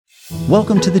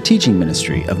Welcome to the teaching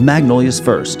ministry of Magnolia's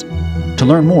First. To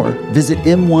learn more, visit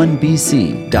m1bc.org.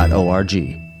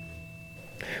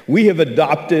 We have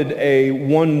adopted a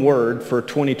one word for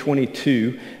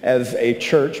 2022 as a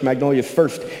church, Magnolia's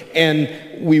First, and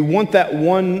we want that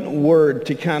one word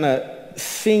to kind of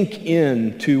sink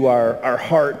into our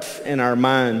hearts and our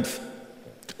minds.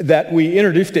 That we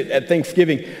introduced it at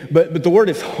Thanksgiving, but the word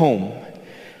is home.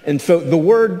 And so the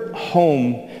word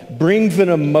home brings an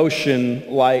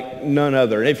emotion like none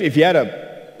other. If you had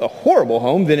a horrible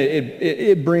home, then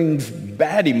it brings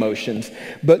bad emotions.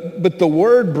 But the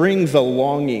word brings a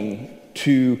longing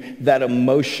to that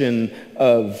emotion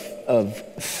of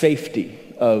safety,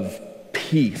 of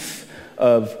peace,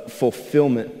 of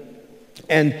fulfillment.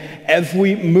 And as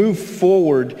we move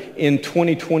forward in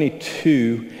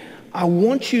 2022, I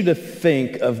want you to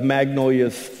think of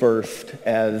Magnolia's First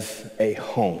as a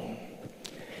home.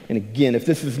 And again, if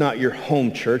this is not your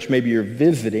home church, maybe you're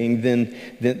visiting, then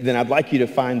I'd like you to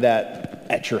find that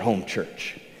at your home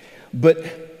church.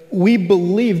 But we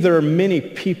believe there are many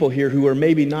people here who are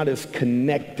maybe not as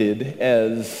connected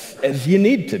as you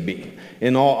need to be,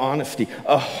 in all honesty.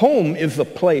 A home is a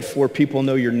place where people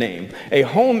know your name. A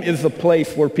home is a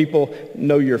place where people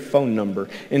know your phone number.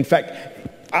 In fact,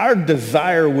 our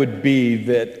desire would be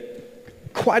that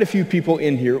quite a few people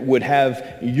in here would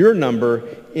have your number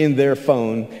in their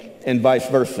phone and vice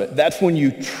versa. That's when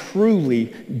you truly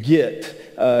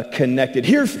get connected.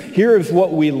 Here's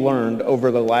what we learned over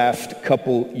the last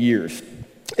couple years.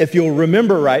 If you'll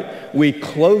remember right, we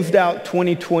closed out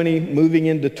 2020, moving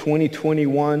into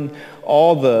 2021.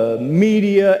 All the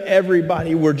media,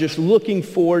 everybody, were just looking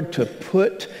forward to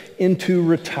put into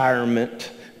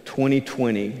retirement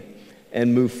 2020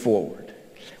 and move forward.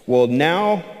 Well,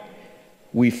 now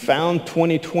we found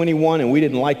 2021 and we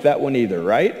didn't like that one either,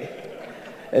 right?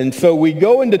 And so we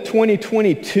go into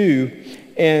 2022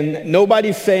 and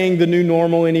nobody's saying the new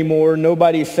normal anymore.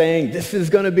 Nobody's saying this is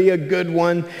going to be a good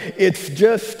one. It's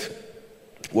just,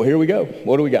 well, here we go.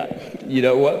 What do we got? You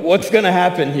know, what's going to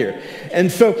happen here?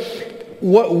 And so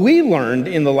what we learned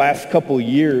in the last couple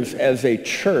years as a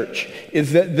church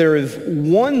is that there is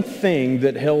one thing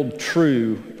that held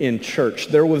true in church.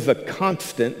 There was a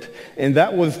constant, and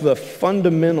that was the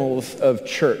fundamentals of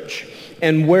church.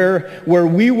 And where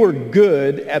we were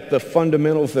good at the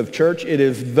fundamentals of church, it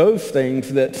is those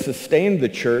things that sustained the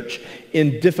church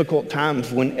in difficult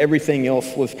times when everything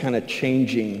else was kind of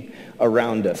changing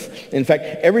around us. In fact,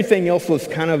 everything else was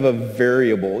kind of a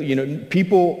variable. You know,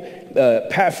 people,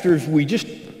 pastors, we just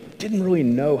didn't really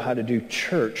know how to do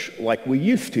church like we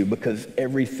used to because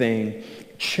everything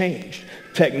changed.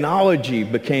 Technology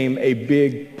became a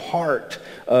big part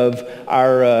of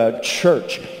our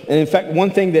church. And in fact,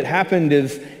 one thing that happened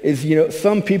is you know,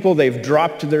 some people, they've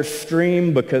dropped their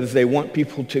stream because they want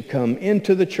people to come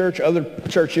into the church. Other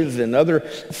churches in other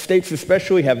states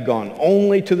especially have gone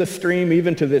only to the stream,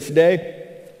 even to this day.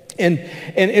 And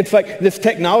it's like this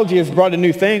technology has brought a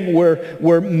new thing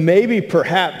where maybe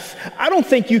perhaps, I don't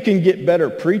think you can get better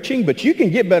preaching, but you can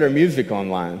get better music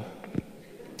online.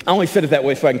 I only said it that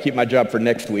way so I can keep my job for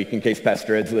next week in case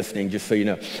Pastor Ed's listening, just so you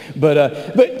know. But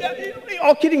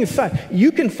all kidding aside,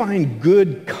 you can find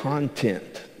good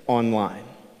content online.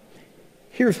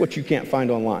 Here's what you can't find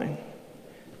online: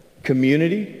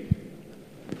 community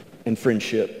and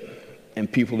friendship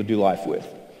and people to do life with.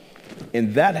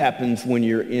 And that happens when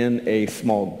you're in a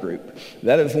small group.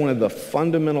 That is one of the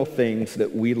fundamental things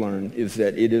that we learned, is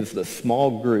that it is the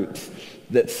small groups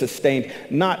that sustained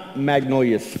not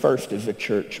Magnolia's First as a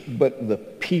church, but the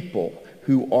people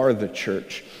who are the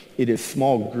church. It is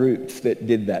small groups that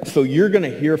did that. So you're going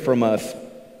to hear from us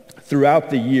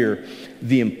throughout the year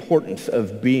the importance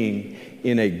of being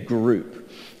in a group.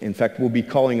 In fact, we'll be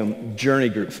calling them journey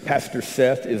groups. Pastor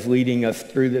Seth is leading us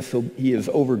through this. He is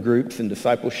over groups and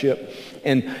discipleship.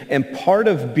 And part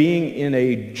of being in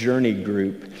a journey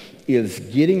group is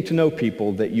getting to know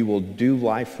people that you will do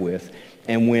life with.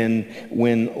 And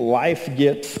when life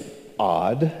gets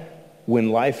odd, when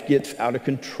life gets out of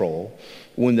control,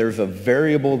 when there's a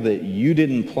variable that you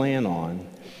didn't plan on,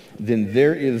 then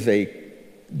there is a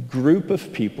group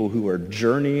of people who are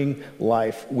journeying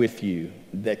life with you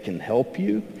that can help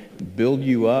you, build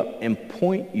you up, and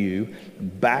point you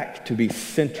back to be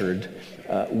centered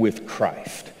with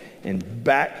Christ and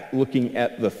back looking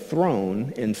at the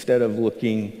throne instead of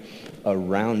looking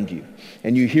around you.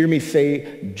 And you hear me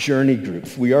say journey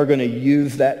groups. We are going to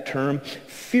use that term.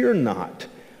 Fear not.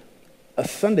 A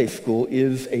Sunday school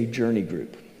is a journey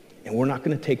group. And we're not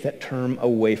going to take that term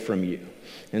away from you.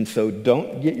 And so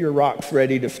don't get your rocks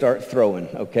ready to start throwing,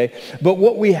 okay? But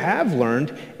what we have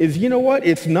learned is, you know what?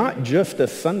 It's not just a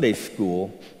Sunday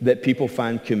school that people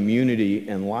find community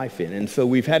and life in. And so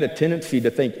we've had a tendency to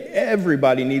think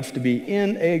everybody needs to be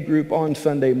in a group on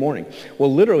Sunday morning.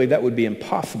 Well, literally, that would be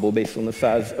impossible based on the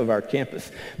size of our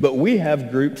campus. But we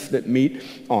have groups that meet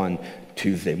on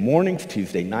Tuesday mornings,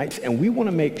 Tuesday nights, and we want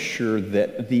to make sure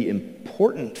that the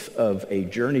importance of a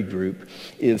journey group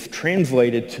is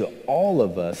translated to all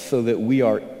of us so that we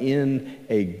are in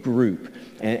a group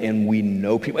and we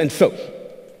know people. And so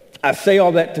I say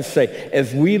all that to say,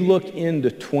 as we look into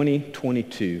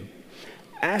 2022,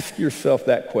 ask yourself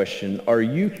that question: are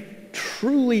you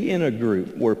truly in a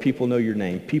group where people know your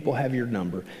name, people have your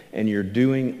number, and you're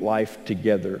doing life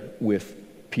together with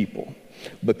people?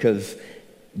 Because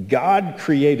God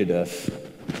created us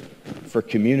for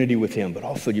community with him, but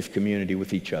also just community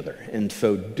with each other. And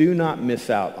so do not miss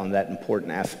out on that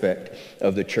important aspect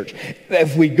of the church.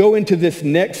 As we go into this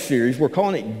next series, we're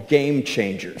calling it Game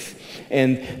Changers.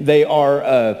 And they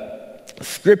are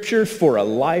scriptures for a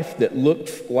life that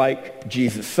looks like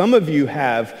Jesus. Some of you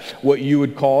have what you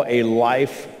would call a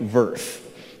life verse.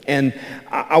 And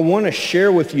I want to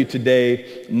share with you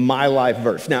today my life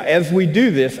verse. Now, as we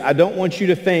do this, I don't want you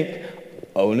to think,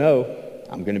 oh no,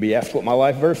 I'm going to be asked what my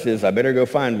life verse is. I better go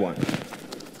find one.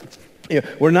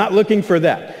 We're not looking for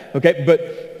that, okay?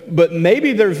 But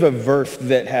maybe there's a verse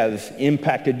that has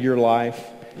impacted your life,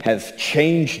 has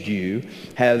changed you,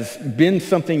 has been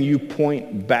something you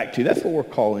point back to. That's what we're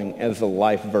calling as a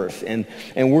life verse. And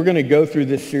we're going to go through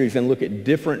this series and look at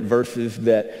different verses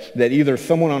that either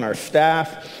someone on our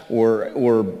staff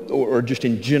or just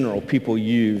in general people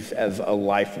use as a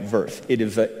life verse. It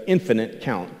is an infinite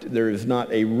count. There is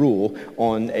not a rule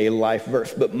on a life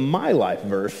verse. But my life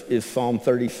verse is Psalm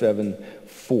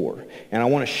 37:4. And I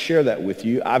want to share that with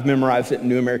you. I've memorized it in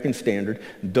New American Standard.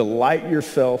 Delight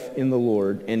yourself in the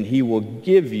Lord, and he will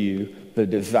give you the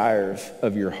desires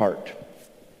of your heart.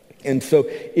 And so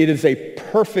it is a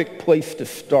perfect place to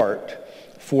start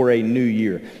for a new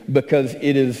year because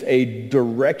it is a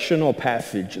directional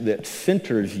passage that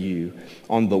centers you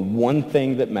on the one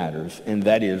thing that matters, and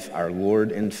that is our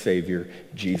Lord and Savior,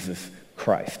 Jesus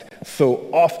Christ. So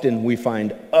often we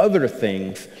find other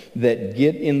things that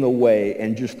get in the way,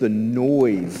 and just the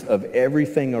noise of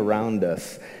everything around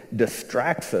us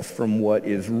distracts us from what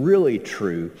is really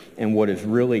true and what is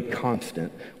really constant,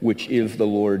 which is the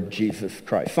Lord Jesus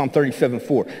Christ. Psalm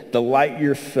 37:4, delight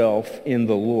yourself in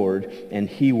the Lord, and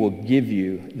he will give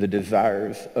you the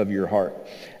desires of your heart.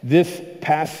 This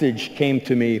passage came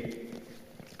to me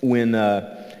when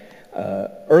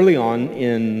early on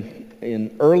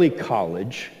in early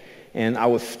college, and I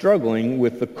was struggling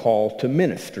with the call to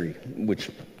ministry, which,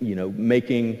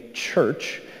 making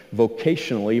church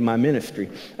vocationally my ministry,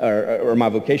 or my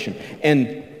vocation.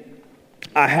 And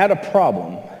I had a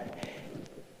problem.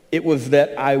 It was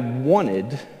that I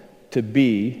wanted to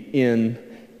be in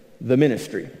the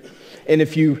ministry. And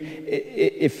if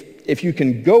you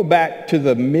can go back to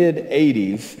the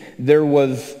mid-'80s, there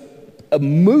was a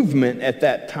movement at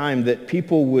that time that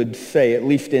people would say, at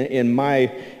least in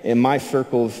my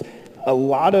circles, a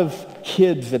lot of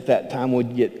kids at that time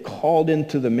would get called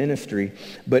into the ministry,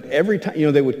 but every time,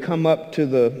 they would come up to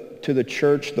the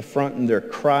church, the front, and they're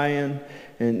crying,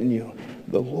 and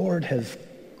the Lord has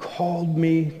called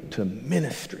me to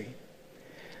ministry.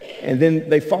 And then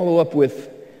they follow up with,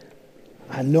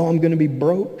 I know I'm going to be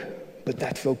broke, but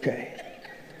that's okay.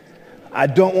 I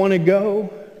don't want to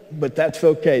go, but that's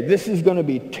okay. This is going to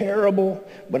be terrible,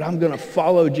 but I'm going to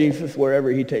follow Jesus wherever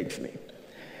he takes me.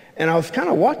 And I was kind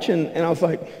of watching, and I was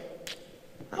like,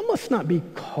 I must not be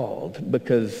called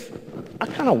because I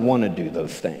kind of want to do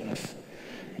those things.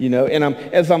 And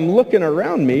as I'm looking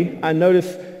around me, I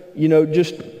notice,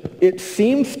 just it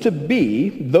seems to be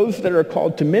those that are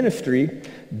called to ministry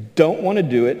don't want to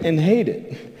do it and hate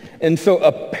it. And so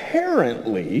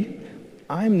apparently,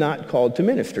 I'm not called to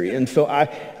ministry. And so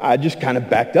I just kind of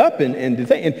backed up and did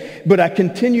that. But I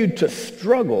continued to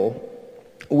struggle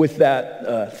with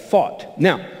that thought.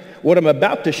 Now, what I'm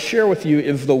about to share with you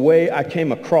is the way I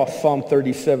came across Psalm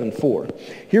 37:4.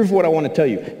 Here's what I want to tell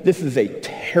you. This is a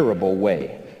terrible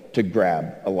way to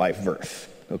grab a life verse,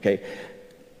 okay?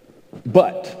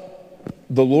 But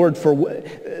the Lord,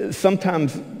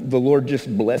 sometimes the Lord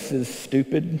just blesses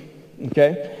stupid,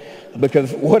 okay?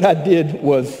 Because what I did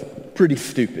was pretty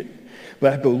stupid.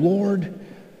 But I go, Lord,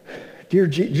 dear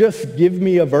Jesus, just give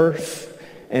me a verse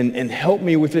and help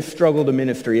me with this struggle to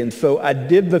ministry. And so I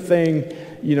did the thing,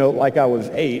 like I was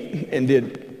 8 and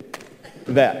did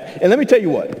that. And let me tell you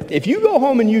what, if you go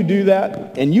home and you do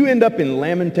that, and you end up in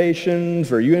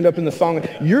Lamentations, or you end up in the Song,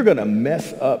 you're going to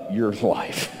mess up your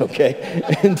life, okay?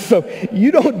 And so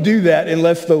you don't do that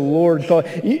unless the Lord calls.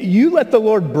 You let the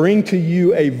Lord bring to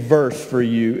you a verse for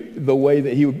you the way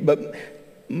that he would. But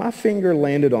my finger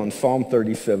landed on Psalm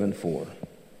 37:4.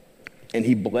 And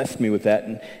he blessed me with that,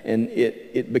 and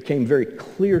it became very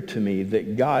clear to me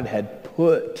that God had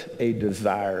put a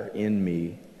desire in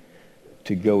me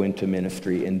to go into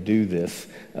ministry and do this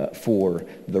for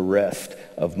the rest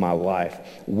of my life.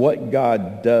 What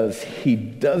God does, he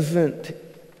doesn't,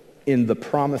 in the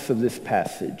promise of this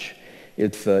passage,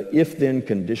 it's a if-then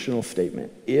conditional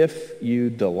statement. If you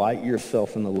delight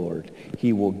yourself in the Lord,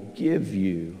 he will give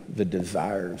you the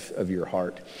desires of your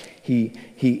heart.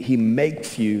 He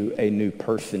makes you a new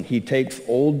person. He takes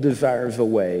old desires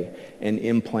away and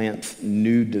implants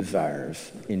new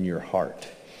desires in your heart.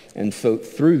 And so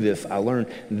through this, I learned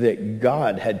that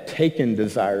God had taken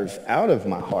desires out of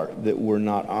my heart that were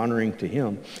not honoring to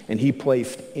him, and he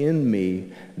placed in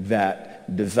me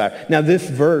that desire. Now, this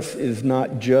verse is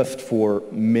not just for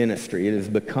ministry. It has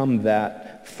become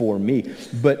that for me.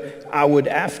 But I would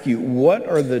ask you, what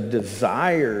are the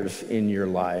desires in your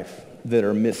life that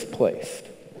are misplaced?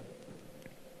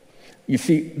 You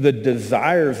see, the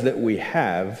desires that we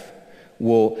have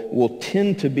will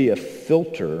tend to be a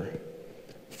filter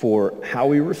for how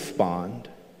we respond,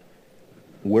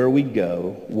 where we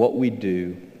go, what we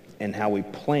do, and how we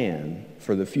plan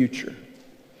for the future.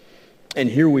 And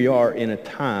here we are in a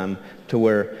time to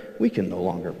where we can no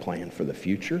longer plan for the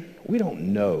future. We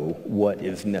don't know what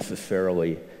is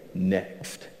necessarily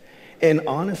next. And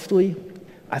honestly,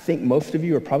 I think most of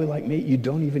you are probably like me. You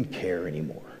don't even care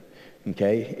anymore,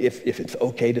 okay? If it's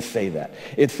okay to say that.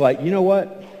 It's like, you know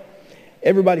what?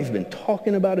 Everybody's been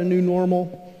talking about a new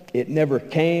normal. It never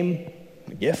came.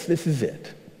 I guess this is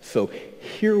it. So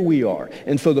here we are.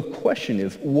 And so the question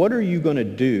is, what are you going to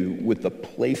do with the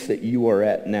place that you are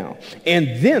at now?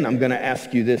 And then I'm going to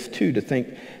ask you this too, to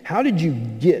think, how did you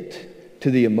get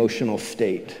to the emotional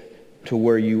state to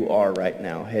where you are right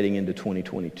now heading into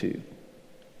 2022?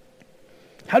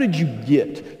 How did you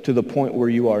get to the point where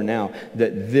you are now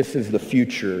that this is the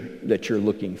future that you're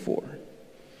looking for?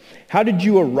 How did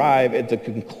you arrive at the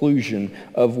conclusion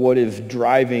of what is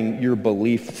driving your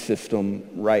belief system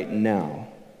right now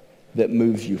that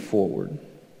moves you forward?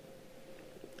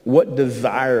 What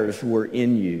desires were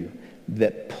in you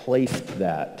that placed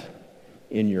that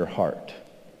in your heart?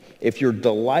 If you're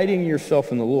delighting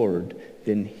yourself in the Lord,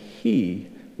 then he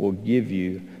will give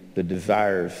you the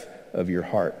desires of your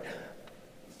heart.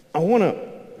 I want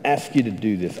to ask you to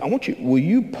do this. Will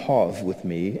you pause with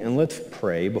me and let's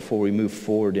pray before we move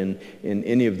forward in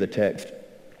any of the text.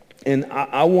 And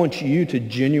I want you to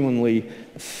genuinely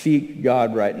seek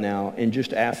God right now and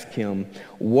just ask him,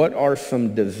 what are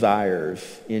some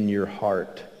desires in your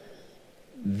heart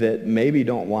that maybe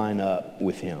don't line up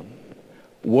with him?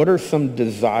 What are some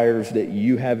desires that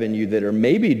you have in you that are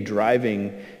maybe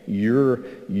driving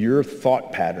your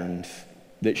thought patterns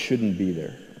that shouldn't be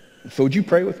there? So would you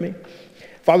pray with me?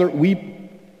 Father, we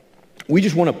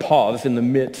just want to pause in the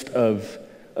midst of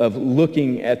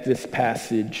looking at this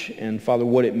passage and, Father,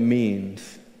 what it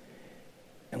means.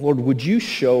 And Lord, would you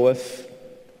show us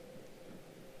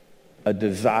a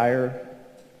desire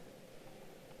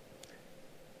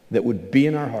that would be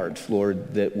in our hearts,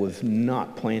 Lord, that was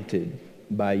not planted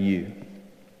by you?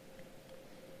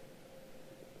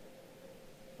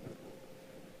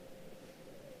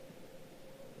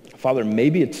 Father,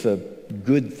 maybe it's a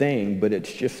good thing, but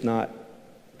it's just not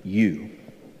you.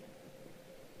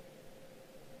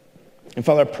 And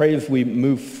Father, I pray as we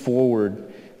move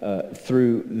forward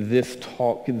through this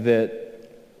talk that,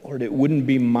 Lord, it wouldn't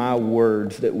be my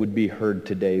words that would be heard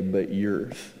today, but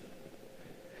yours.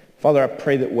 Father, I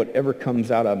pray that whatever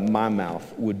comes out of my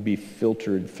mouth would be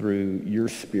filtered through your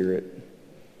Spirit,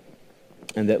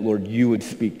 and that, Lord, you would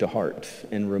speak to hearts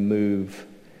and remove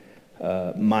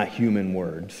my human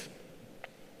words.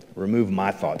 Remove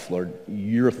my thoughts, Lord,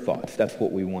 your thoughts. That's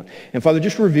what we want. And Father,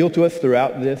 just reveal to us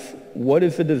throughout this, what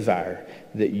is the desire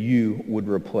that you would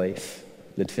replace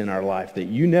that's in our life that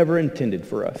you never intended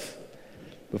for us?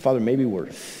 But Father, maybe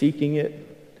we're seeking it,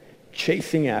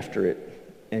 chasing after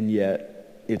it, and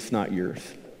yet it's not yours.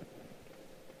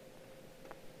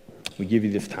 We give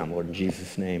you this time, Lord, in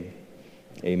Jesus' name.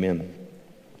 Amen.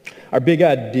 Our big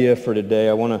idea for today,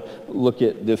 I want to look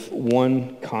at this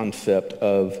one concept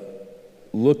of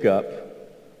look up,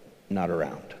 not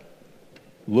around.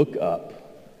 Look up,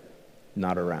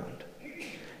 not around.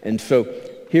 And so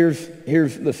here's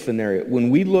the scenario. When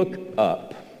we look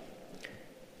up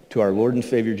to our Lord and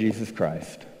Savior Jesus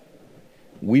Christ,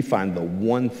 we find the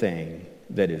one thing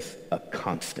that is a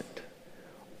constant,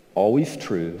 always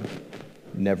true,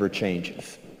 never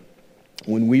changes.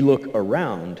 When we look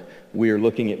around, we are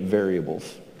looking at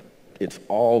variables. It's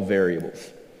all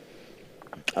variables.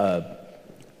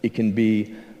 It can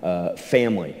be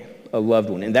family, a loved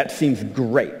one, and that seems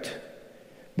great.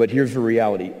 But here's the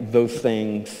reality. Those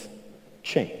things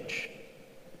change.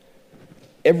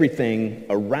 Everything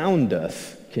around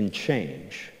us can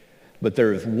change. But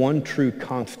there is one true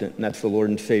constant, and that's the Lord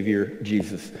and Savior,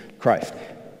 Jesus Christ.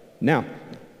 Now,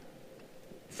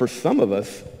 for some of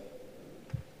us,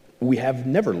 we have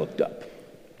never looked up.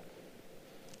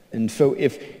 And so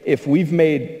if we've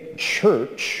made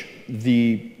church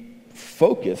the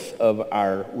focus of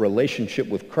our relationship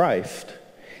with Christ,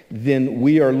 then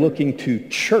we are looking to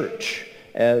church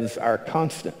as our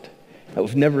constant. That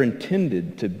was never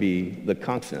intended to be the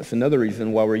constant. That's another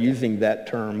reason why we're using that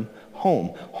term home.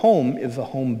 Home is a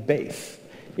home base.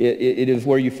 It is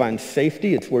where you find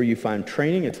safety, it's where you find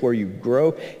training, it's where you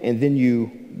grow, and then you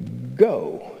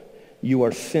go. You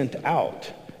are sent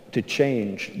out to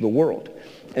change the world.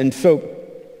 And so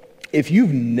if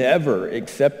you've never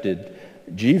accepted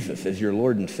Jesus as your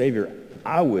Lord and Savior,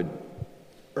 I would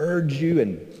urge you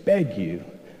and beg you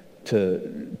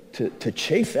to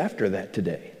chase after that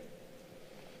today.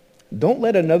 Don't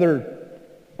let another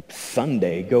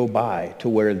Sunday go by to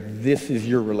where this is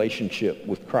your relationship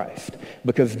with Christ,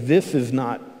 because this is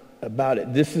not about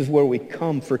it. This is where we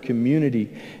come for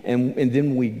community, and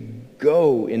then we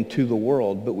go into the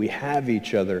world, but we have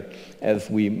each other as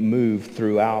we move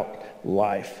throughout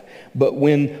life. But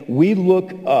when we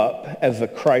look up as a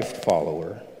Christ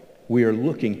follower, we are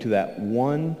looking to that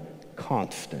one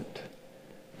constant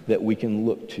that we can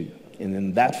look to. And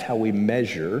then that's how we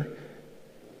measure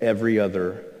every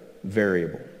other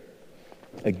variable.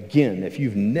 Again, if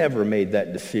you've never made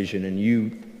that decision and you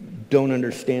don't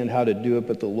understand how to do it,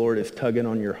 but the Lord is tugging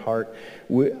on your heart,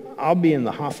 I'll be in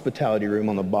the hospitality room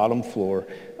on the bottom floor,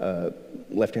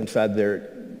 left-hand side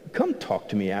there. Come talk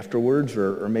to me afterwards,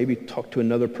 or maybe talk to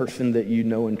another person that you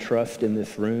know and trust in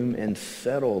this room and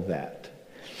settle that.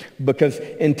 Because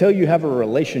until you have a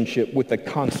relationship with the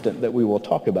constant that we will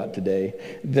talk about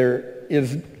today, there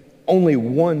is only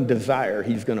one desire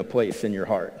he's going to place in your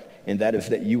heart, and that is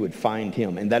that you would find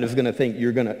him. And that is going to think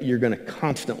you're going to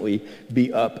constantly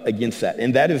be up against that.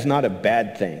 And that is not a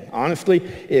bad thing. Honestly,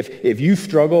 if you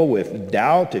struggle with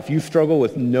doubt, if you struggle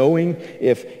with knowing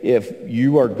if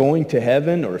you are going to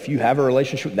heaven or if you have a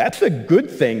relationship, that's a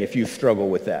good thing if you struggle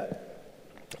with that.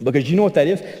 Because you know what that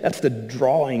is? That's the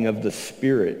drawing of the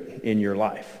Spirit in your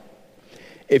life.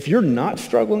 If you're not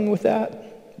struggling with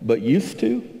that, but used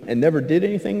to and never did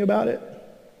anything about it,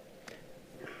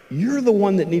 you're the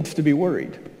one that needs to be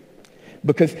worried,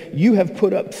 because you have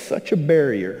put up such a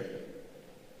barrier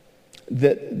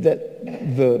that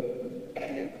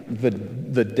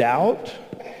the doubt,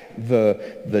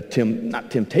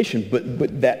 not temptation,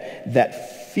 but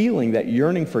that feeling, that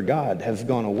yearning for God has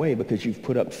gone away because you've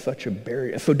put up such a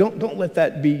barrier. So don't let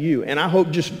that be you. And I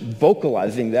hope just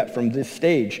vocalizing that from this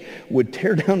stage would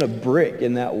tear down a brick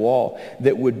in that wall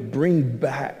that would bring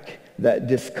back that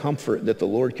discomfort that the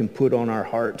Lord can put on our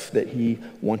hearts, that he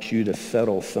wants you to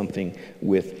settle something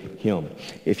with him.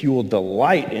 If you will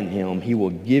delight in him, he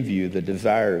will give you the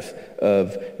desires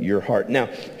of your heart. Now,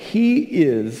 he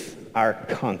is our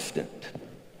constant.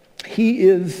 He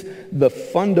is the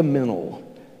fundamental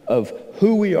of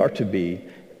who we are to be,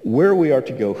 where we are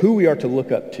to go, who we are to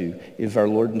look up to, is our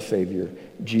Lord and Savior,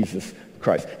 Jesus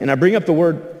Christ. And I bring up the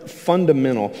word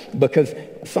fundamental because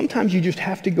sometimes you just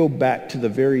have to go back to the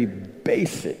very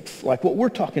basics, like what we're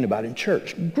talking about in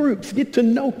church. Groups, get to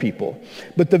know people.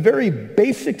 But the very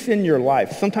basics in your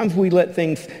life, sometimes we let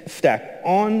things stack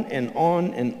on and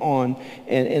on and on,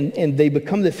 and they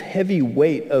become this heavy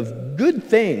weight of good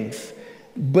things,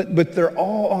 but they're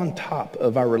all on top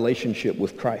of our relationship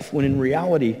with Christ, when in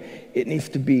reality, it needs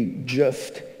to be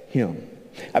just him.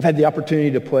 I've had the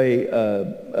opportunity to play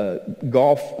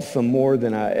golf some more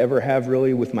than I ever have,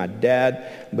 really, with my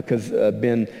dad, because I've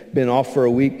been off for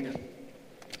a week,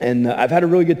 and I've had a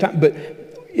really good time. But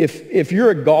if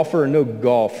you're a golfer or know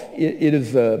golf, it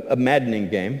is a maddening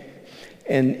game,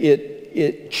 and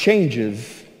it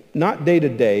changes, not day to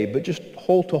day, but just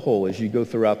hole to hole as you go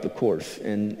throughout the course.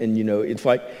 And you know, it's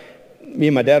like me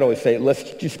and my dad always say, let's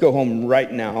just go home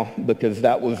right now because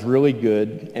that was really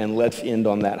good, and let's end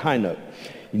on that high note.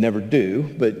 You never do,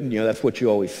 but you know, that's what you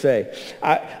always say.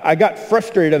 I got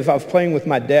frustrated as I was playing with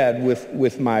my dad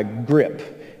with my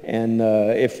grip. And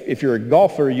if you're a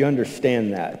golfer, you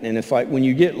understand that. And it's like when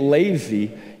you get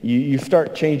lazy, you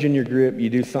start changing your grip, you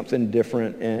do something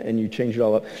different, and you change it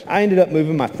all up. I ended up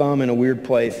moving my thumb in a weird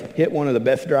place, hit one of the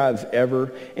best drives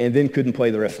ever, and then couldn't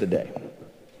play the rest of the day.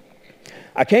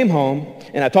 I came home,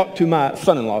 and I talked to my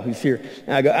son-in-law who's here,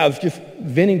 and I was just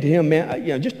venting to him,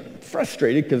 man, just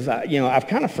frustrated because I've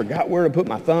kind of forgot where to put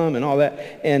my thumb and all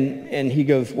that. And he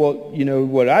goes, well, you know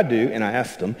what I do? And I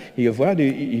asked him, he goes, what I do,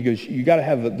 he goes, you got to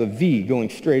have the V going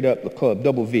straight up the club,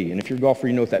 double V. And if you're a golfer,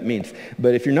 you know what that means.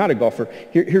 But if you're not a golfer,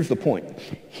 here's the point.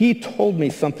 He told me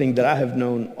something that I have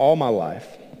known all my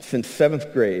life since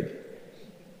 7th grade.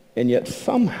 And yet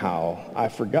somehow I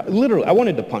forgot. Literally, I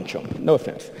wanted to punch him. No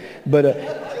offense. But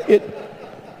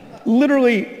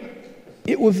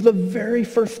it was the very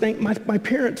first thing. My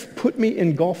parents put me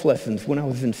in golf lessons when I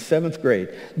was in 7th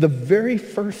grade. The very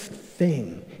first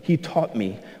thing he taught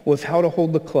me was how to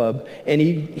hold the club. And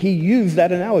he used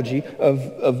that analogy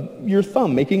of your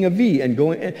thumb making a V and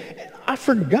going. And I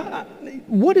forgot.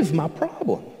 What is my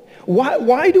problem?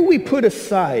 Why do we put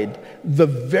aside the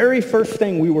very first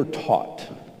thing we were taught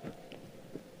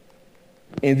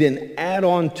and then add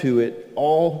on to it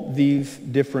all these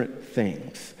different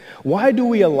things? Why do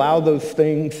we allow those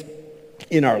things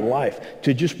in our life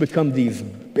to just become these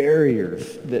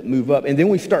barriers that move up? And then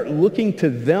we start looking to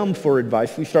them for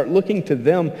advice. We start looking to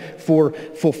them for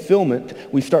fulfillment.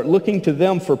 We start looking to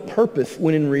them for purpose,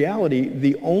 when in reality,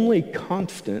 the only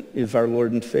constant is our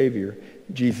Lord and Savior,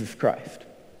 Jesus Christ.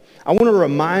 I want to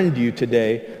remind you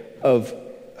today of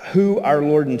who our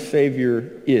Lord and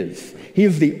Savior is. He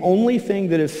is the only thing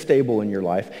that is stable in your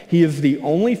life. He is the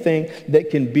only thing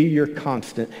that can be your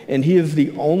constant. And he is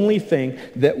the only thing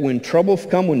that when troubles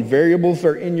come, when variables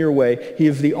are in your way, he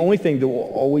is the only thing that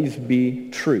will always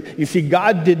be true. You see,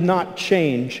 God did not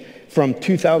change from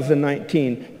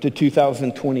 2019 to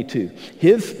 2022.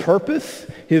 His purpose,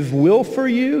 his will for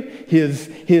you,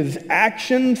 his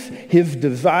actions, his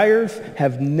desires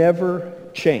have never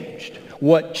changed.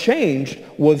 What changed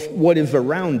was what is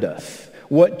around us.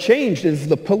 What changed is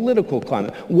the political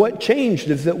climate. What changed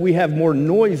is that we have more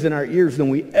noise in our ears than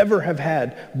we ever have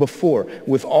had before,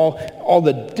 with all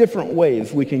the different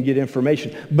ways we can get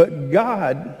information. But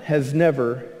God has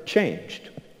never changed.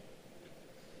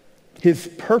 His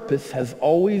purpose has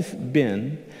always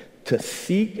been to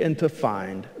seek and to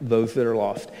find those that are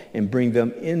lost and bring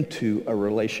them into a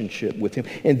relationship with him.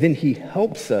 And then he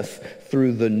helps us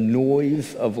through the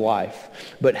noise of life.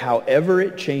 But however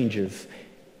it changes,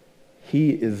 he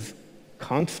is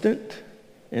constant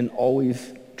and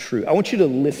always true. I want you to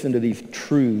listen to these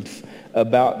truths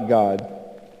about God.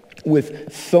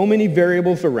 With so many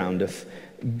variables around us,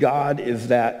 God is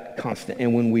that constant.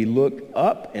 And when we look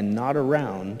up and not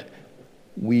around,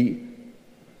 we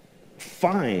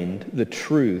find the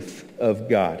truth of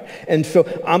God. And so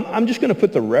I'm just going to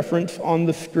put the reference on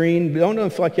the screen. Don't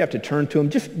feel like you have to turn to him.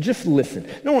 Just listen.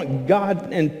 No,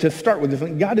 God, and to start with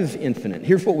this, God is infinite.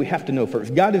 Here's what we have to know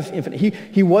first. God is infinite.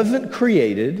 He wasn't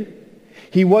created.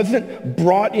 He wasn't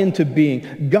brought into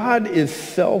being. God is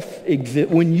self-existent.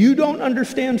 When you don't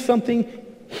understand something,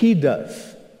 he does.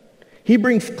 He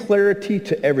brings clarity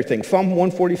to everything. Psalm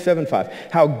 147:5.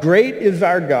 How great is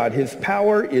our God. His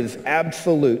power is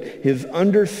absolute. His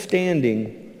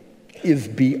understanding is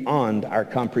beyond our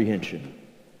comprehension.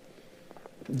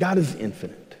 God is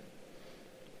infinite.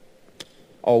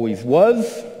 Always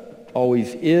was,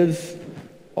 always is,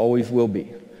 always will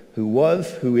be. Who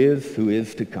was, who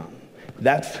is to come.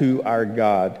 That's who our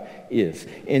God is.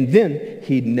 And then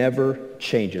he never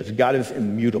changes. God is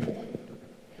immutable,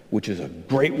 which is a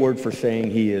great word for saying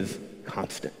he is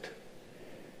constant.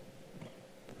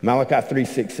 Malachi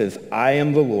 3:6 says, I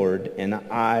am the Lord, and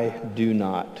I do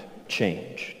not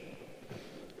change.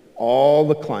 All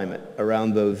the climate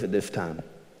around those at this time,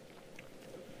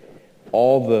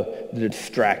 all the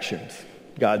distractions,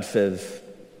 God says,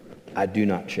 I do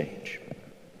not change.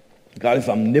 God is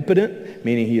omnipotent,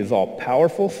 meaning he is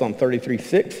all-powerful. Psalm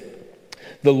 33:6.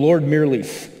 The Lord merely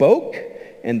spoke,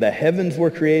 and the heavens were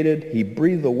created. He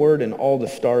breathed the word, and all the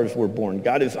stars were born.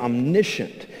 God is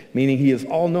omniscient, meaning he is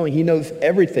all-knowing. He knows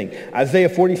everything. Isaiah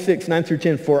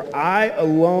 46:9-10, for I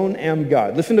alone am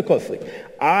God. Listen to closely.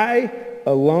 I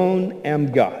alone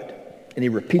am God. And he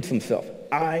repeats himself.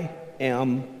 I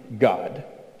am God.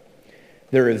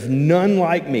 There is none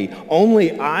like me.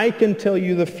 Only I can tell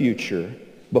you the future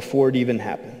before it even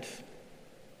happens.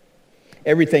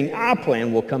 Everything I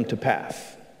plan will come to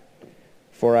pass.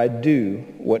 For I do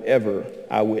whatever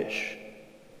I wish.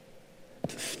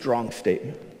 It's a strong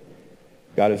statement.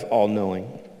 God is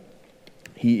all-knowing.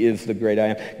 He is the great I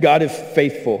am. God is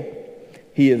faithful.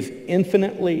 He is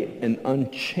infinitely and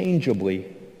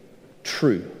unchangeably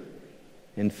true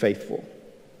and faithful.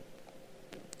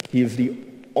 He is the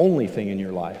only thing in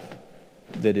your life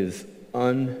that is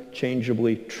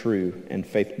unchangeably true and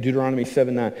faithful. Deuteronomy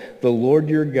 7:9, the Lord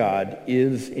your God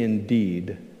is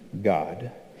indeed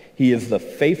God. He is the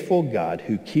faithful God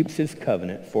who keeps his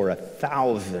covenant for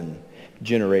 1,000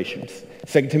 generations.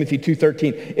 2 Timothy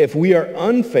 2:13, if we are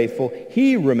unfaithful,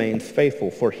 he remains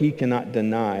faithful, for he cannot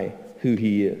deny who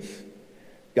he is.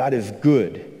 God is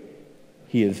good.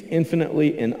 He is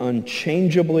infinitely and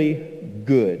unchangeably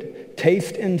good.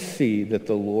 Taste and see that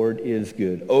the Lord is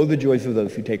good. Oh, the joys of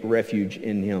those who take refuge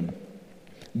in him.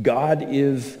 God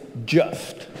is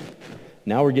just.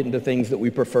 Now we're getting to things that we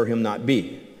prefer him not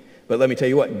be. But let me tell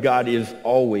you what, God is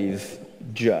always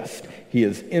just. He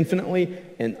is infinitely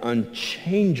and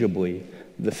unchangeably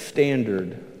the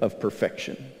standard of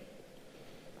perfection.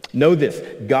 Know this,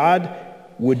 God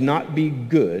would not be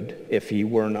good if he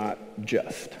were not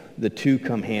just. The two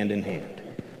come hand in hand.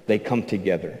 They come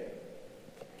together.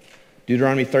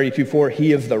 Deuteronomy 32:4,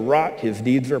 he is the rock, his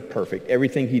deeds are perfect.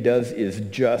 Everything he does is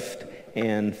just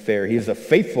and fair. He is a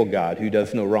faithful God who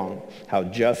does no wrong. How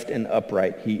just and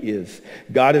upright he is.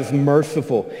 God is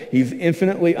merciful. He's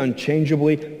infinitely,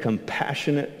 unchangeably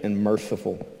compassionate and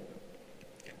merciful.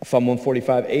 Psalm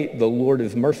 145:8, the Lord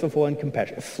is merciful and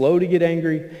compassionate, slow to get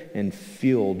angry and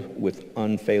filled with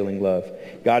unfailing love.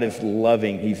 God is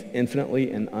loving. He's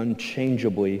infinitely and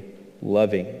unchangeably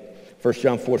loving. 1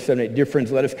 John 4:7-8, dear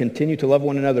friends, let us continue to love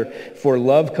one another, for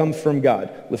love comes from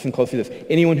God. Listen closely to this.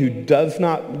 Anyone who does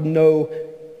not know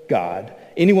God,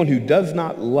 anyone who does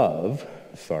not love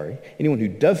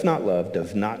does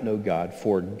not know God,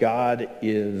 for God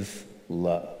is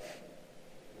love.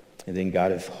 And then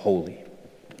God is holy.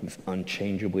 He's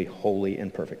unchangeably holy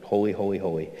and perfect. Holy, holy,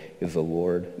 holy is the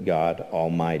Lord God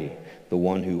Almighty, the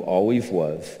one who always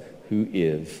was, who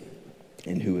is,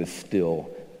 and who is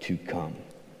still to come.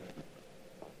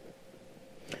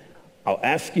 I'll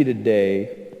ask you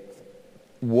today,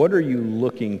 what are you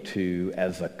looking to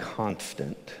as a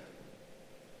constant?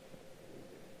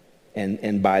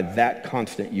 And by that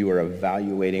constant, you are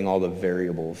evaluating all the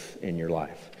variables in your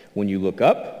life. When you look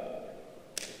up,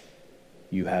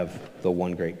 you have the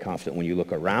one great constant. When you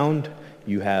look around,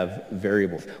 you have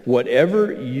variables.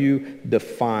 Whatever you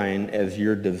define as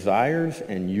your desires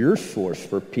and your source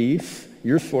for peace,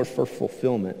 your source for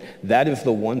fulfillment, that is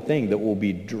the one thing that will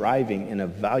be driving and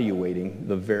evaluating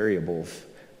the variables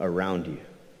around you.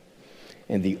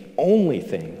 And the only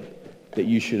thing that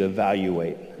you should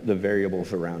evaluate the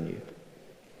variables around you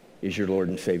is your Lord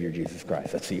and Savior, Jesus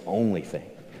Christ. That's the only thing,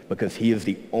 because he is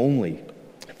the only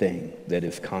thing that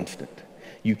is constant.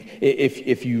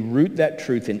 If you root that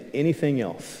truth in anything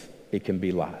else, it can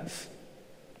be lies.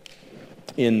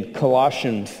 In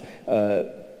Colossians,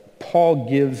 Paul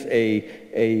gives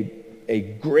a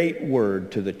great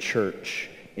word to the church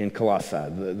in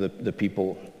Colossae, the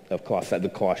people of Colossae, the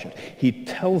Colossians. He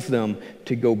tells them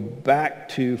to go back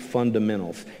to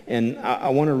fundamentals. And I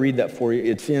want to read that for you.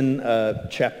 It's in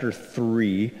chapter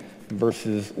 3,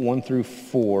 verses 1 through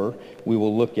 4, we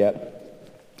will look at.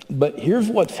 But here's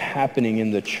what's happening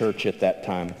in the church at that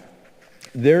time.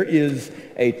 There is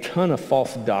a ton of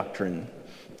false doctrine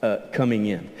coming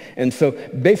in. And so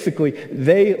basically,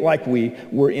 they, like we,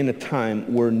 were in a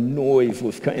time where noise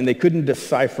was coming, and they couldn't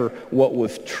decipher what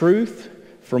was truth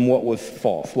from what was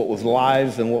false, what was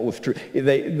lies and what was true.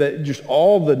 Just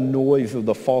all the noise of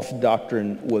the false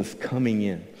doctrine was coming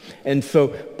in. And so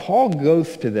Paul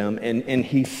goes to them, and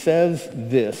he says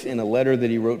this in a letter that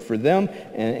he wrote for them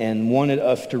and wanted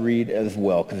us to read as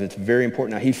well, because it's very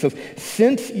important. Now, he says,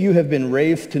 since you have been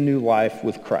raised to new life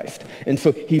with Christ. And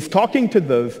so he's talking to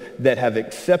those that have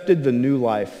accepted the new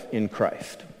life in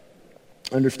Christ.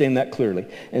 Understand that clearly.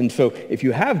 And so if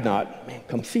you have not, man,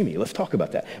 come see me. Let's talk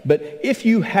about that. But if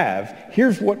you have,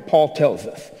 here's what Paul tells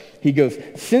us. He goes,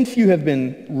 since you have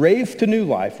been raised to new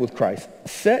life with Christ,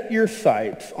 set your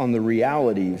sights on the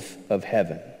realities of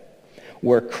heaven,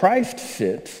 where Christ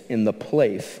sits in the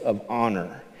place of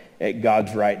honor at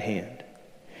God's right hand.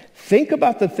 Think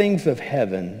about the things of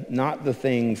heaven, not the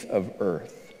things of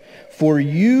earth. For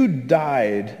you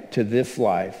died to this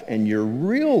life, and your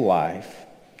real life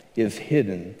is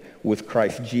hidden with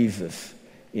Christ Jesus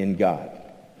in God.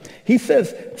 He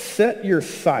says, set your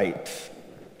sights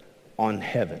on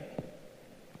heaven.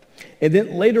 And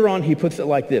then later on, he puts it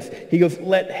like this. He goes,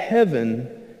 let heaven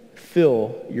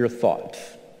fill your thoughts.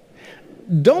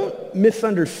 Don't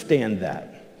misunderstand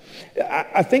that.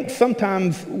 I think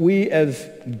sometimes we as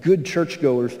good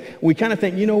churchgoers, we kind of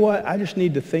think, you know what, I just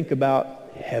need to think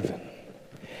about heaven.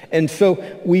 And so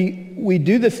we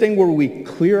do this thing where we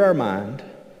clear our mind.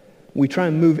 We try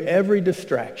and move every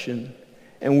distraction,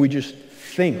 and we just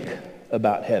think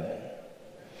about heaven.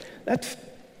 That's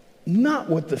not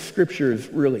what the scripture is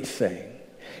really saying.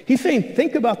 He's saying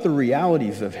think about the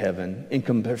realities of heaven in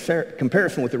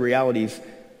comparison with the realities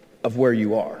of where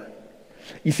you are.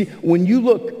 You see, when you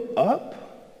look up,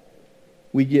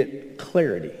 we get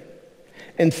clarity.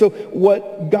 And so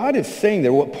what God is saying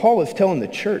there, what Paul is telling the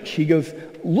church, he goes,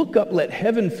 look up, let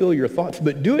heaven fill your thoughts,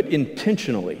 but do it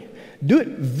intentionally. Do it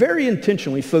very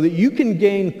intentionally so that you can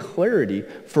gain clarity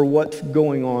for what's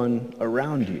going on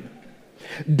around you.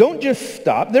 Don't just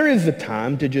stop. There is a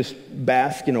time to just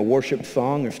bask in a worship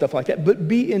song or stuff like that, but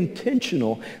be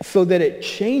intentional so that it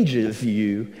changes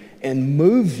you and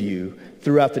moves you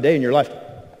throughout the day in your life.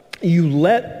 You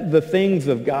let the things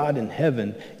of God in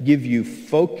heaven give you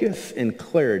focus and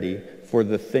clarity for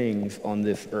the things on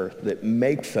this earth that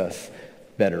makes us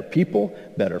better people,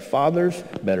 better fathers,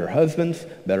 better husbands,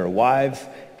 better wives,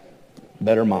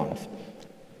 better moms.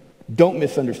 Don't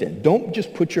misunderstand. Don't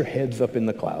just put your heads up in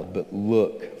the cloud, but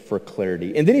look for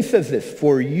clarity. And then he says this,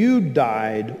 for you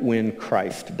died when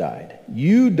Christ died.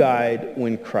 You died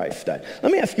when Christ died.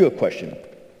 Let me ask you a question.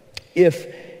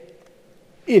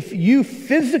 If you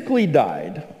physically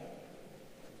died,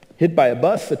 hit by a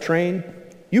bus, a train,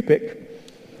 you pick,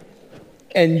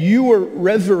 and you were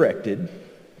resurrected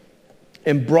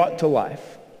and brought to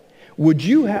life, would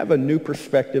you have a new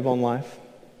perspective on life?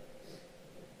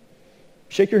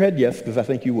 Shake your head yes, because I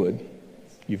think you would.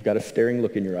 You've got a staring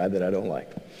look in your eye that I don't like.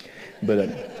 But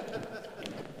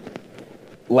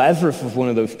Lazarus was one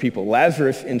of those people.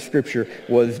 Lazarus in Scripture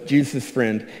was Jesus'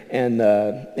 friend, and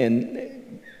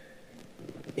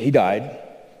he died.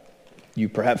 You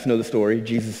perhaps know the story.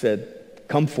 Jesus said,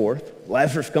 come forth.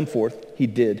 Lazarus, come forth. He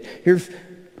did.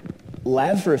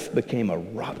 Lazarus became a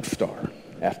rock star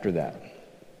after that.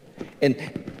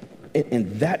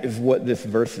 And that is what this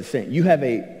verse is saying. You have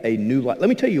a new life. Let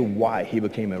me tell you why he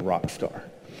became a rock star.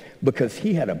 Because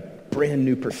he had a brand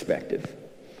new perspective.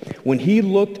 When he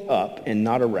looked up and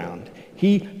not around,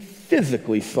 he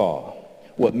physically saw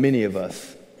what many of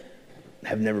us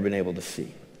have never been able to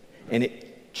see. And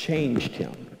it changed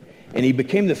him. And he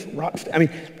became this rock star. I mean,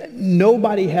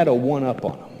 nobody had a one-up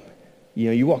on him. You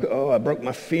know, you walk, I broke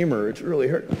my femur. It's really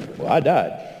hurt. Well, I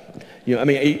died. You know, I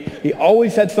mean, he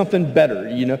always had something better,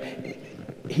 you know.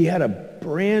 He had a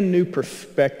brand new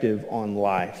perspective on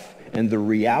life and the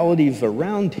realities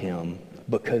around him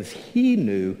because he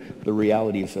knew the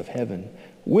realities of heaven,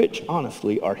 which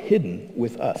honestly are hidden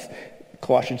with us.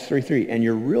 Colossians 3:3, and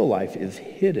your real life is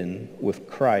hidden with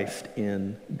Christ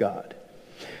in God.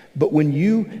 But when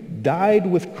you died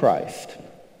with Christ,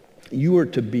 you are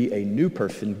to be a new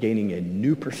person gaining a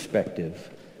new perspective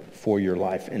for your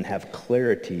life and have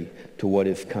clarity to what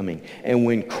is coming. And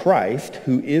when Christ,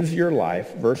 who is your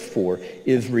life, verse 4,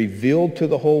 is revealed to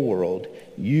the whole world,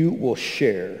 you will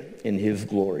share in his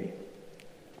glory.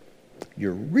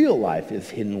 Your real life is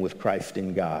hidden with Christ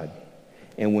in God.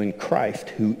 And when Christ,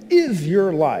 who is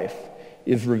your life,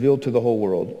 is revealed to the whole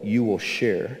world, you will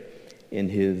share in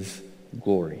his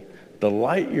glory.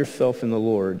 Delight yourself in the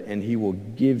Lord, and he will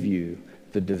give you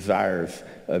the desires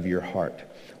of your heart.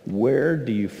 Where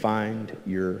do you find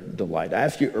your delight? I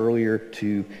asked you earlier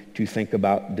to think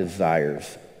about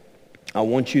desires. I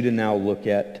want you to now look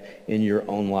at, in your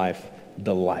own life,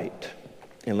 delight.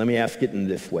 And let me ask it in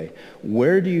this way.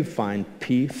 Where do you find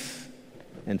peace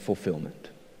and fulfillment?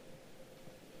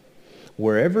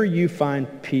 Wherever you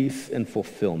find peace and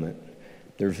fulfillment,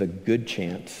 there's a good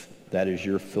chance that is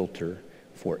your filter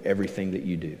for everything that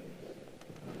you do.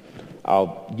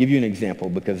 I'll give you an example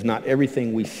because not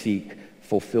everything we seek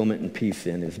fulfillment and peace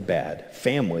in is bad.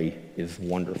 Family is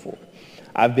wonderful.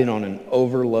 I've been on an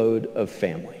overload of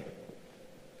family.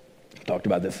 I talked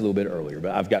about this a little bit earlier,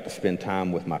 but I've got to spend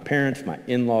time with my parents, my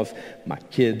in-laws, my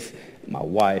kids, my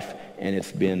wife, and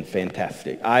it's been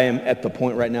fantastic. I am at the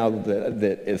point right now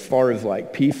that as far as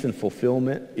like peace and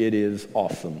fulfillment, it is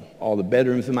awesome. All the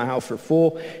bedrooms in my house are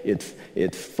full.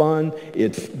 It's fun.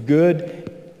 It's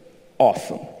good.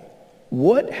 Awesome.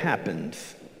 What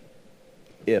happens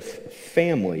if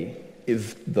family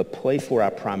is the place where I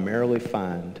primarily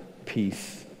find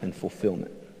peace and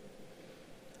fulfillment?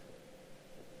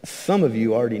 Some of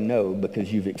you already know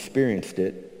because you've experienced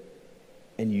it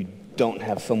and you don't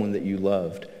have someone that you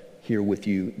loved here with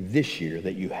you this year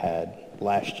that you had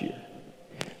last year.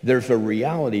 There's a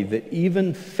reality that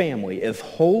even family, as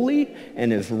holy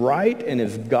and as right and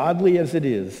as godly as it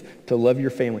is to love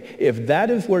your family, if that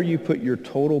is where you put your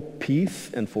total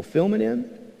peace and fulfillment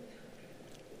in,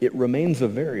 it remains a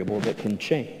variable that can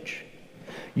change.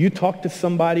 You talk to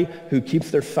somebody who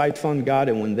keeps their sights on God,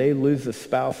 and when they lose a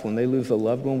spouse, when they lose a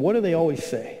loved one, what do they always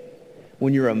say?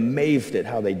 When you're amazed at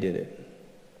how they did it.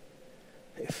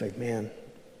 It's like, man,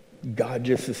 God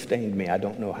just sustained me. I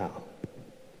don't know how.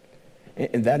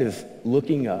 And that is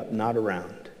looking up, not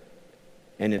around.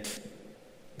 And it's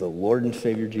the Lord and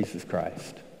Savior Jesus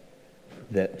Christ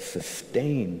that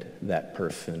sustained that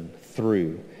person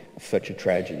through such a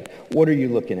tragedy. What are you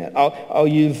looking at? I'll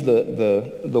use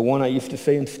the one I used to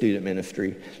say in student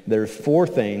ministry. There's 4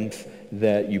 things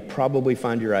that you probably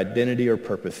find your identity or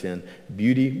purpose in: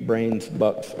 beauty, brains,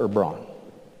 bucks, or brawn.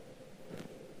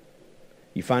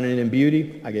 You find it in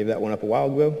beauty. I gave that one up a while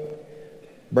ago.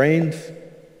 Brains,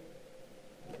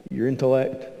 your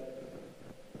intellect.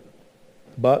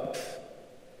 Bucks,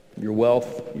 your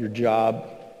wealth, your job,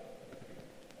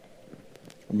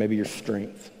 or maybe your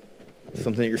strength,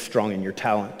 something that you're strong in, your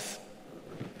talents.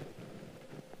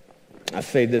 I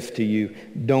say this to you: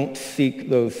 don't seek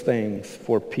those things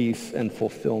for peace and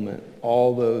fulfillment.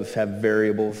 All those have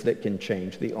variables that can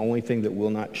change. The only thing that will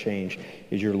not change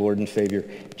is your Lord and Savior,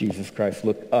 Jesus Christ.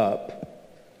 Look up,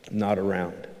 not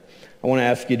around. I want to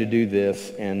ask you to do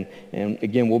this, and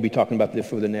again, we'll be talking about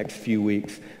this over the next few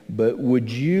weeks, but would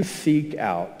you seek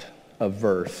out a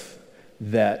verse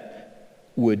that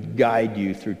would guide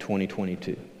you through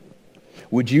 2022?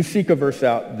 Would you seek a verse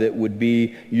out that would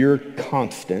be your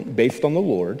constant, based on the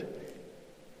Lord,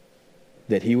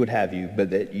 that he would have you, but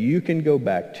that you can go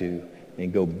back to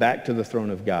and go back to the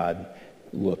throne of God,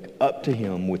 look up to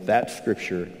him with that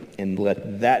scripture, and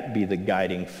let that be the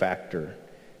guiding factor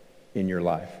in your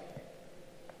life?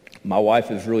 My wife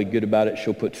is really good about it.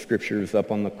 She'll put scriptures up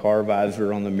on the car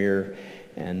visor, on the mirror,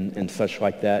 and such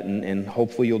like that, and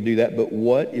hopefully you'll do that. But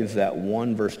what is that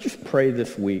one verse? Just pray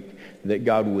this week that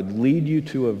God would lead you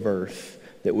to a verse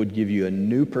that would give you a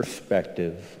new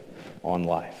perspective on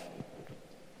life.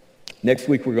 Next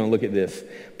week we're going to look at this,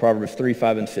 Proverbs 3,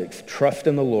 5, and 6. Trust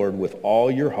in the Lord with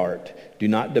all your heart. Do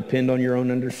not depend on your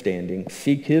own understanding.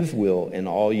 Seek his will in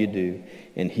all you do,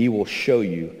 and he will show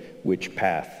you which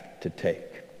path to take.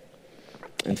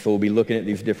 And so we'll be looking at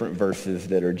these different verses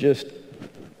that are just,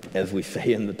 as we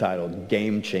say in the title,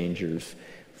 game changers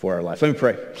for our lives. Let me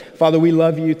pray. Father, we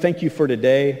love you. Thank you for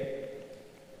today.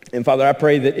 And Father, I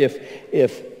pray that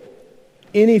if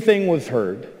anything was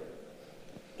heard,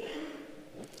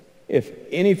 if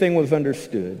anything was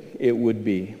understood, it would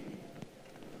be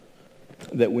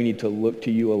that we need to look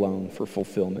to you alone for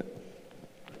fulfillment.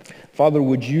 Father,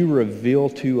 would you reveal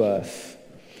to us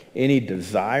any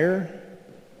desire,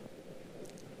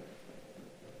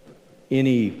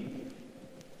 any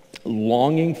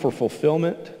longing for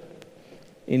fulfillment,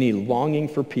 any longing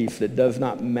for peace that does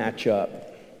not match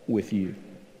up with you.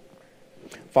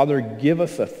 Father, give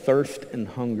us a thirst and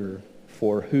hunger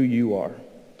for who you are.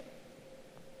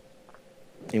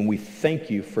 And we thank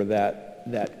you for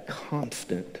that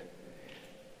constant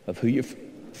of who you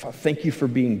are. Thank you for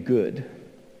being good.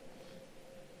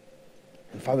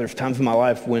 And Father, there's times in my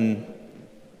life when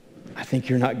I think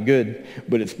you're not good,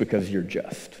 but it's because you're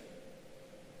just.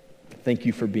 Thank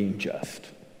you for being just.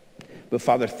 But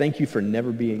Father, thank you for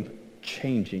never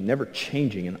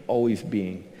changing, and always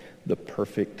being the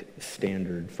perfect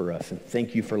standard for us. And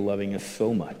thank you for loving us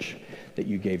so much that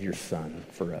you gave your Son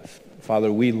for us.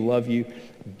 Father, we love you,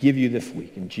 give you this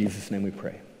week. In Jesus' name we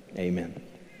pray. Amen.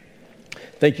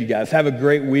 Thank you, guys. Have a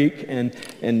great week,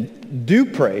 and do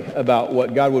pray about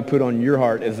what God would put on your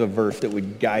heart as a verse that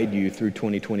would guide you through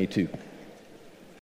 2022.